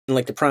And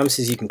like the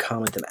promises, you can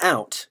comment them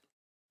out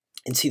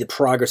and see the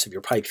progress of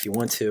your pipe if you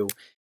want to.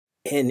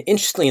 And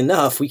interestingly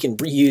enough, we can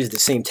reuse the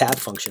same tab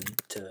function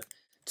to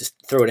just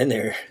throw it in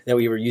there that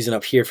we were using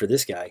up here for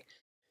this guy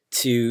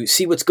to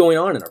see what's going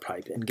on in our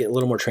pipe and get a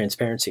little more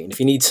transparency. And if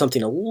you need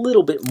something a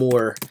little bit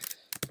more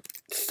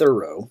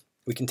thorough,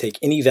 we can take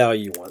any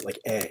value you want, like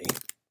A.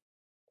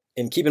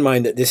 And keep in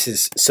mind that this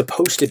is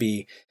supposed to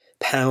be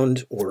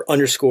pound or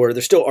underscore.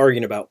 They're still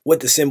arguing about what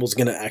the symbol is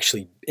going to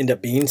actually end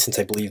up being, since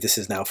I believe this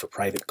is now for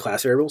private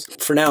class variables.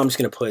 For now, I'm just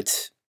going to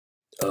put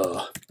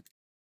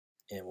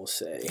and we'll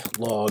say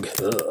log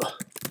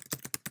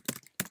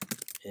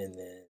and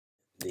then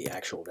the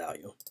actual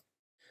value.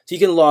 So you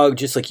can log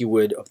just like you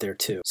would up there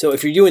too. So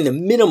if you're doing the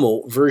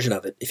minimal version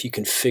of it, if you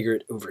configure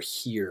it over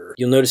here,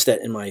 you'll notice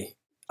that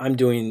I'm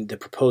doing the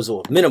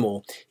proposal of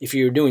minimal. If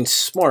you're doing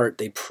smart,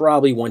 they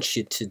probably want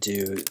you to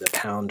do the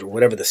pound or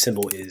whatever the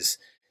symbol is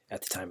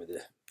at the time of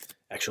the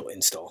actual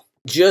install.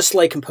 Just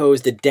like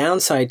compose, the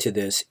downside to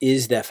this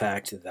is the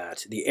fact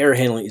that the error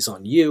handling is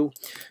on you.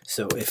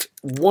 So if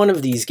one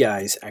of these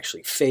guys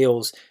actually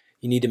fails,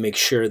 you need to make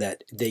sure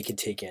that they can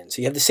take in.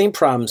 So you have the same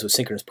problems with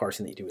synchronous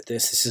parsing that you do with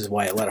this. This is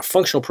why a lot of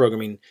functional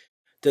programming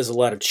does a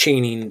lot of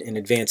chaining and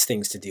advanced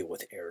things to deal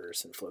with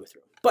errors and flow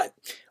through. But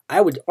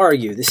I would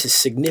argue this is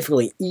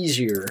significantly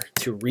easier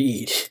to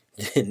read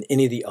than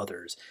any of the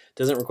others.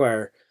 Doesn't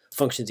require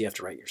functions you have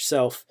to write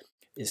yourself,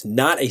 is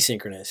not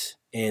asynchronous,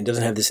 and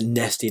doesn't have this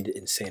nested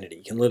insanity.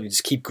 You can literally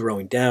just keep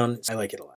growing down. I like it a lot.